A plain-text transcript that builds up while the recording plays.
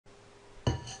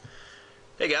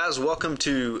Hey guys, welcome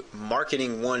to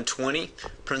Marketing 120,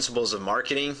 Principles of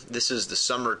Marketing. This is the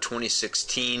summer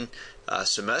 2016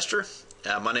 semester.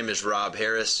 My name is Rob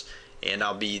Harris, and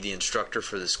I'll be the instructor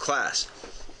for this class.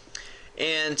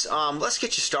 And let's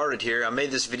get you started here. I made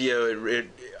this video.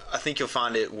 I think you'll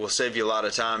find it will save you a lot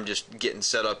of time just getting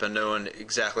set up and knowing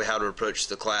exactly how to approach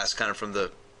the class kind of from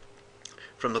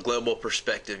the global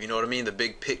perspective. You know what I mean? The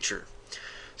big picture.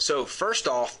 So first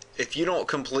off, if you don't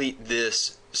complete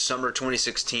this summer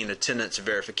 2016 attendance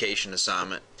verification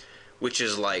assignment, which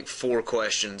is like 4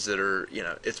 questions that are,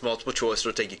 it's multiple choice,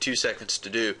 it'll take you 2 seconds to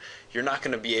do, you're not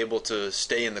going to be able to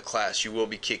stay in the class. You will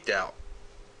be kicked out.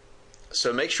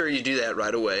 So make sure you do that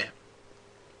right away.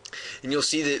 And you'll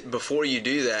see that before you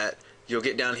do that, you'll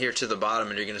get down here to the bottom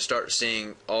and you're going to start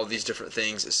seeing all these different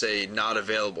things that say not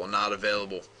available, not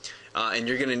available. And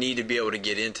you're going to need to be able to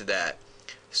get into that.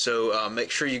 So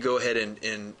make sure you go ahead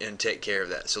and take care of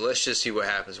that. So let's just see what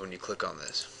happens when you click on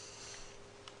this.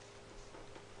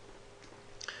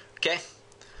 Okay,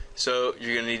 so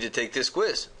you're going to need to take this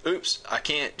quiz. Oops, I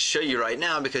can't show you right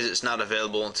now because it's not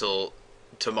available until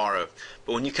tomorrow.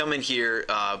 But when you come in here,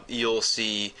 you'll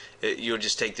see, you'll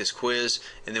just take this quiz,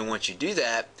 and then once you do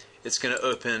that, it's going to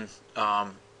open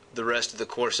the rest of the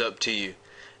course up to you.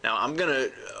 Now I'm going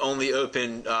to only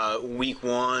open week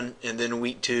 1 and then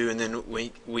week 2 and then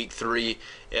week 3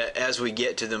 as we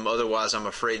get to them. Otherwise I'm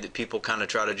afraid that people kind of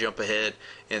try to jump ahead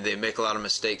and they make a lot of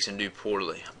mistakes and do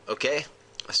poorly. Okay?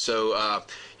 So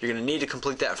you're going to need to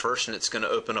complete that first, and it's going to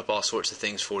open up all sorts of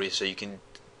things for you so you can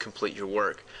complete your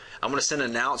work. I'm going to send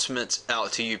announcements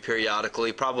out to you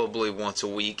periodically, probably once a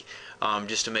week,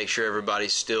 just to make sure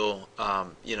everybody's still,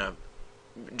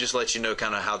 just let you know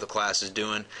kind of how the class is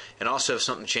doing. And also if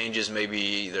something changes,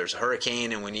 maybe there's a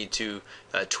hurricane and we need to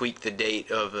tweak the date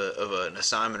of an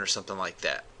assignment or something like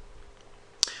that.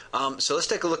 So let's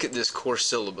take a look at this course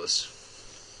syllabus.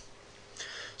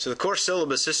 So the course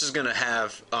syllabus, this is going to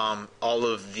have all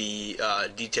of the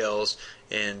details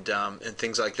and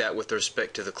things like that with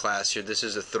respect to the class here. This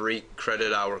is a 3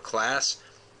 credit hour class.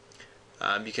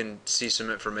 You can see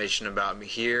some information about me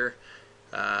here.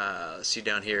 Let's see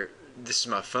down here. This is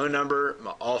my phone number,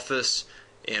 my office,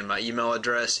 and my email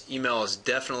address. Email is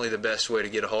definitely the best way to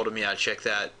get a hold of me. I check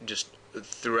that just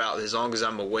throughout as long as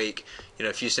I'm awake.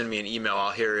 If you send me an email,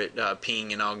 I'll hear it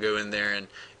ping, and I'll go in there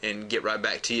and get right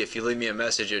back to you. If you leave me a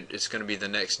message, it's going to be the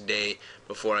next day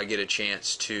before I get a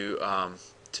chance to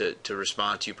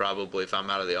respond to you, probably if I'm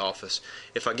out of the office.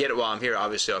 If I get it while I'm here,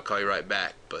 obviously I'll call you right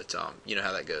back, but you know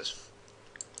how that goes.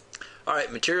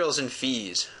 Alright, materials and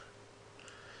fees.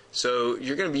 So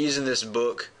you're going to be using this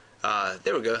book.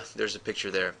 There we go. There's a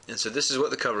picture there. And so this is what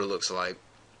the cover looks like.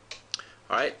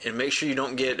 Alright, and make sure you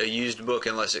don't get a used book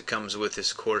unless it comes with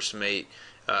this CourseMate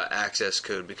access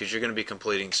code, because you're going to be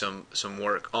completing some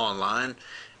work online,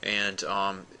 and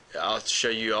I'll show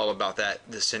you all about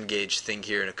this Engage thing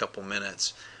here in a couple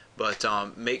minutes. But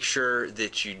make sure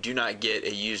that you do not get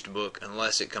a used book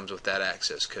unless it comes with that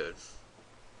access code.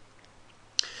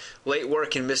 Late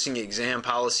work and missing exam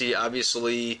policy.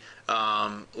 Obviously,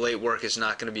 late work is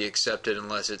not going to be accepted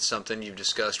unless it's something you've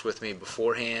discussed with me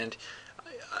beforehand.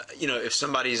 If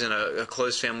somebody's in a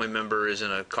close family member is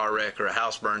in a car wreck or a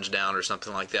house burns down or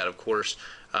something like that, of course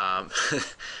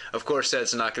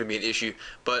that's not going to be an issue.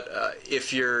 But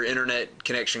if your internet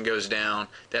connection goes down,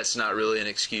 that's not really an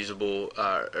excusable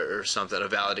or something, a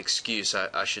valid excuse,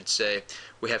 I should say.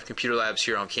 We have computer labs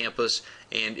here on campus,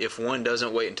 and if one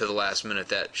doesn't wait until the last minute,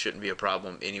 that shouldn't be a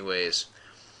problem anyways.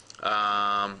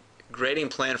 Grading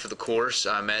plan for the course.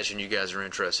 I imagine you guys are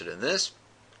interested in this.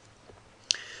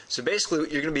 So basically,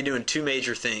 you're going to be doing 2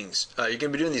 major things. You're going to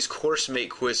be doing these CourseMate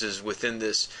quizzes within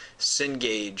this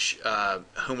Cengage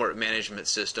homework management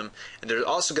system, and there's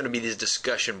also going to be these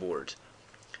discussion boards.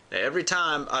 Now, every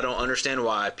time, I don't understand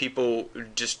why people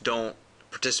just don't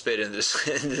participate in the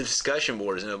discussion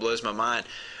boards, and it blows my mind.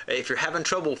 If you're having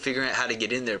trouble figuring out how to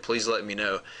get in there, please let me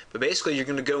know. But basically, you're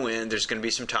going to go in. There's going to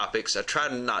be some topics. I try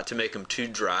not to make them too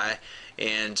dry,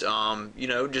 and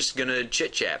just going to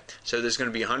chit chat. So there's going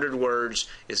to be 100 words.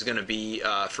 It's going to be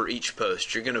for each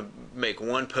post. You're going to make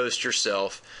 1 post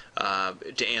yourself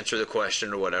to answer the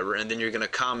question or whatever, and then you're going to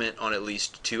comment on at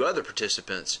least 2 other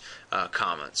participants'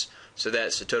 comments. So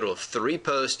that's a total of 3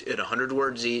 posts at 100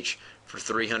 words each for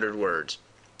 300 words.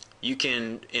 You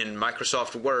can, in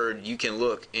Microsoft Word, you can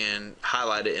look and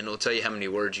highlight it, and it'll tell you how many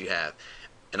words you have.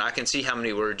 And I can see how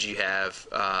many words you have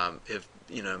if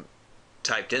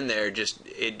typed in there. Just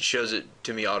it shows it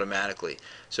to me automatically.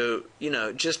 So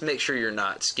just make sure you're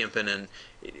not skimping, and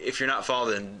if you're not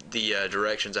following the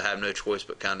directions, I have no choice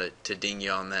but kind of to ding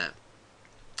you on that.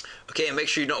 Okay, and make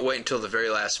sure you don't wait until the very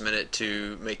last minute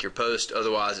to make your post.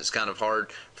 Otherwise, it's kind of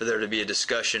hard for there to be a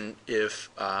discussion if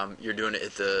you're doing it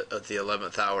at the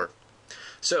 11th hour.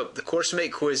 So the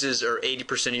CourseMate quizzes are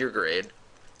 80% of your grade,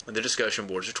 and the discussion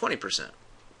boards are 20%.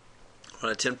 On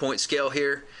a 10-point scale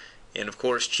here, and of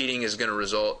course, cheating is going to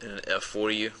result in an F for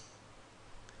you.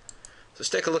 So let's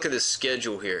take a look at this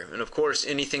schedule here. And of course,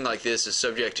 anything like this is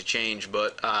subject to change,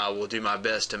 but I will do my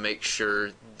best to make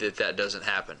sure that that doesn't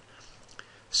happen.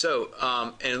 So,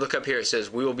 and look up here, it says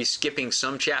we will be skipping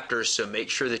some chapters, so make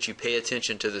sure that you pay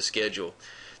attention to the schedule.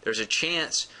 There's a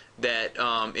chance that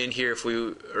in here,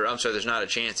 there's not a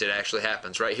chance, it actually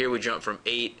happens. Right here we jump from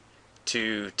 8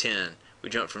 to 10. We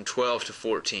jump from 12 to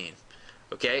 14.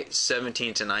 Okay,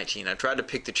 17 to 19. I tried to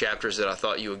pick the chapters that I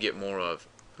thought you would get more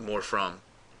from.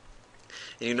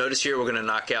 And you notice here we're going to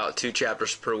knock out 2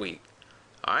 chapters per week.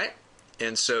 Alright?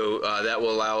 And so that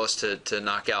will allow us to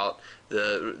knock out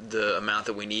the amount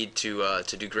that we need to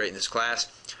do great in this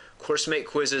class. CourseMate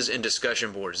quizzes and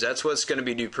discussion boards. That's what's going to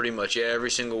be due pretty much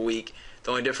every single week.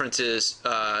 The only difference is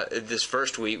this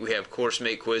first week we have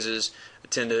CourseMate quizzes,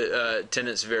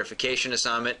 attendance verification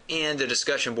assignment, and the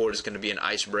discussion board is going to be an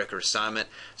icebreaker assignment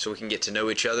so we can get to know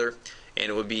each other. And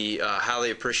it would be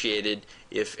highly appreciated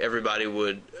if everybody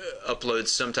would upload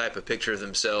some type of picture of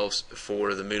themselves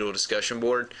for the Moodle discussion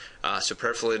board. So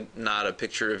preferably not a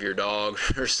picture of your dog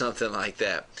or something like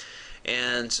that.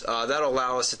 And that'll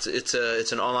allow us, it's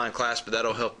an online class, but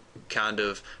that'll help kind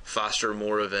of foster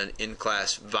more of an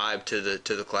in-class vibe to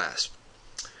the class.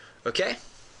 Okay?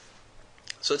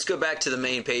 So let's go back to the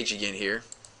main page again here.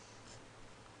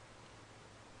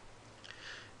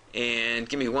 And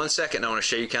give me 1 second, I want to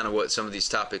show you kind of what some of these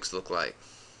topics look like.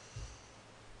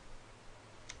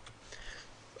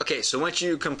 Okay, so once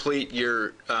you complete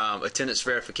your attendance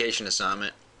verification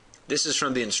assignment, this is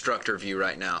from the instructor view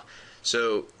right now.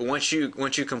 So once you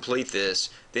complete this,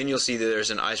 then you'll see that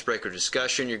there's an icebreaker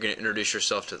discussion. You're going to introduce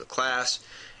yourself to the class,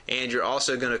 and you're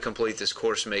also going to complete this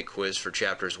CourseMate quiz for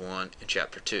chapters 1 and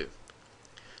chapter 2.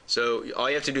 So all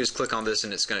you have to do is click on this,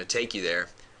 and it's going to take you there.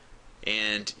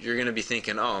 And you're going to be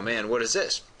thinking, oh man, what is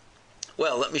this?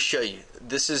 Well, let me show you.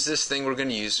 This is this thing we're going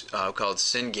to use called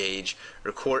Cengage.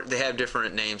 They have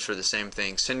different names for the same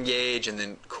thing. Cengage, and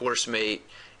then CourseMate,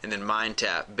 and then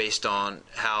MindTap, based on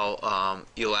how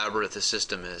elaborate the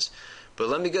system is. But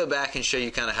let me go back and show you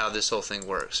kind of how this whole thing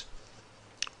works.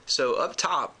 So up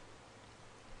top,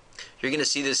 you're going to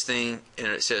see this thing, and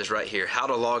it says right here, how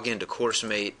to log into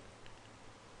CourseMate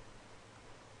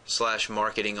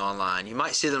 /marketing online. You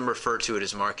might see them refer to it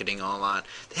as marketing online.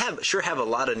 They sure have a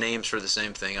lot of names for the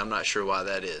same thing. I'm not sure why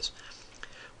that is.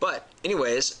 But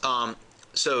anyways,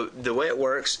 so the way it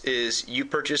works is you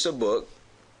purchase a book,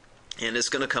 and it's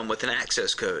going to come with an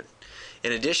access code.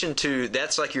 In addition to,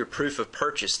 that's like your proof of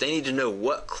purchase. They need to know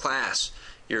what class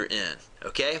you're in.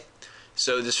 Okay?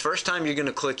 So this first time you're going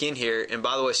to click in here, and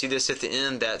by the way, see this at the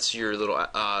end? That's your little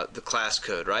the class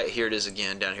code, right? Here it is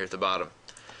again down here at the bottom.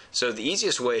 So the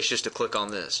easiest way is just to click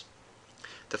on this.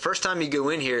 The first time you go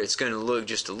in here, it's going to look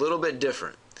just a little bit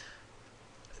different.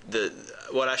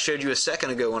 What I showed you a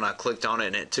second ago when I clicked on it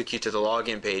and it took you to the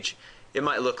login page, it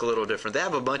might look a little different. They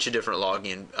have a bunch of different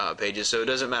login pages, so it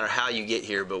doesn't matter how you get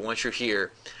here, but once you're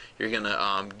here, you're going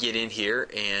to get in here,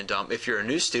 and if you're a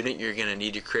new student, you're going to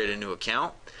need to create a new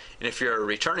account. And if you're a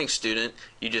returning student,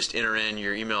 you just enter in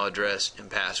your email address and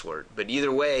password. But either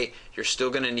way, you're still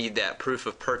going to need that proof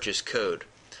of purchase code.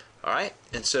 Alright,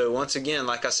 and so once again,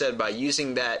 like I said, by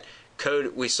using that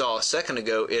code we saw a second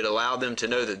ago, it allowed them to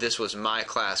know that this was my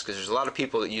class, because there's a lot of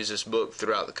people that use this book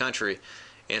throughout the country,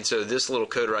 and so this little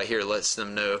code right here lets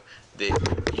them know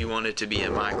that you want it to be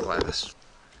in my class.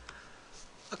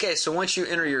 Okay, so once you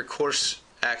enter your course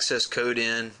access code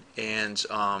in and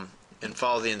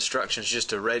follow the instructions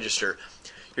just to register,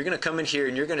 you're going to come in here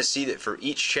and you're going to see that for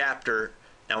each chapter,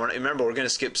 now remember we're going to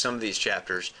skip some of these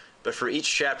chapters, but for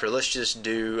each chapter, let's just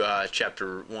do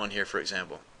chapter 1 here, for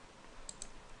example.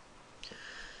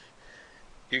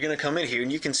 You're going to come in here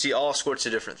and you can see all sorts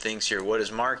of different things here. What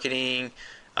is marketing?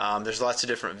 There's lots of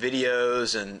different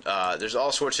videos, and there's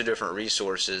all sorts of different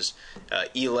resources,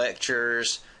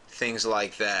 e-lectures, things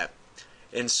like that.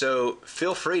 And so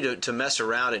feel free to mess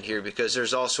around in here, because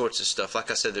there's all sorts of stuff. Like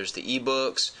I said, there's the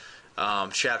e-books,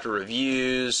 chapter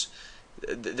reviews.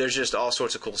 There's just all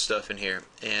sorts of cool stuff in here,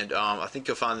 and I think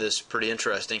you'll find this pretty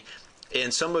interesting.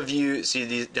 And some of you see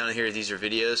these down here, these are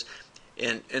videos,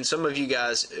 and some of you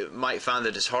guys might find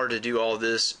that it's hard to do all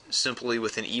this simply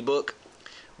with an ebook.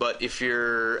 But if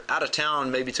you're out of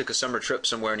town, maybe took a summer trip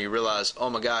somewhere and you realize,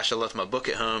 oh my gosh, I left my book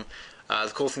at home,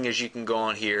 the cool thing is you can go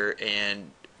on here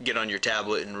and get on your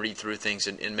tablet and read through things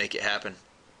and make it happen.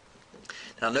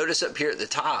 Now notice up here at the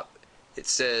top it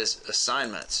says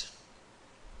assignments.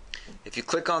 If you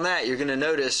click on that, you're going to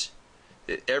notice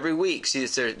that every week, see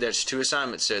there's 2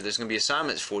 assignments there. There's going to be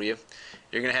assignments for you.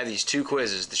 You're going to have these 2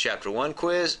 quizzes, the Chapter 1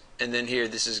 quiz, and then here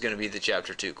this is going to be the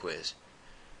Chapter 2 quiz.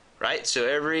 Right? So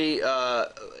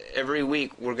every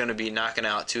week we're going to be knocking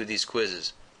out 2 of these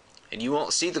quizzes. And you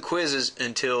won't see the quizzes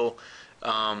until,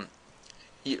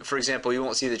 for example, you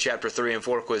won't see the Chapter 3 and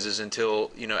 4 quizzes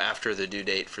until, after the due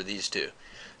date for these 2.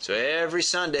 So every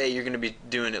Sunday you're going to be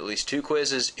doing at least 2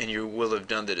 quizzes, and you will have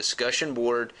done the discussion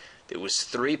board that was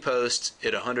 3 posts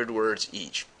at 100 words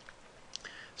each.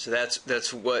 So that's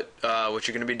what you're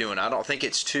going to be doing. I don't think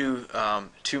it's too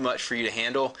much for you to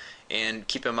handle. And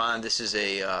keep in mind, this is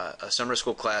a summer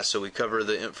school class, so we cover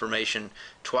the information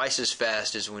twice as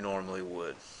fast as we normally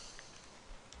would.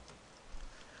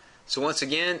 So once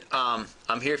again,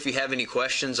 I'm here if you have any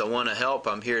questions. I want to help.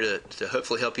 I'm here to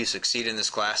hopefully help you succeed in this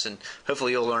class, and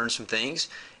hopefully you'll learn some things.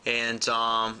 And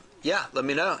yeah, let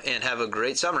me know, and have a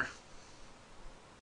great summer.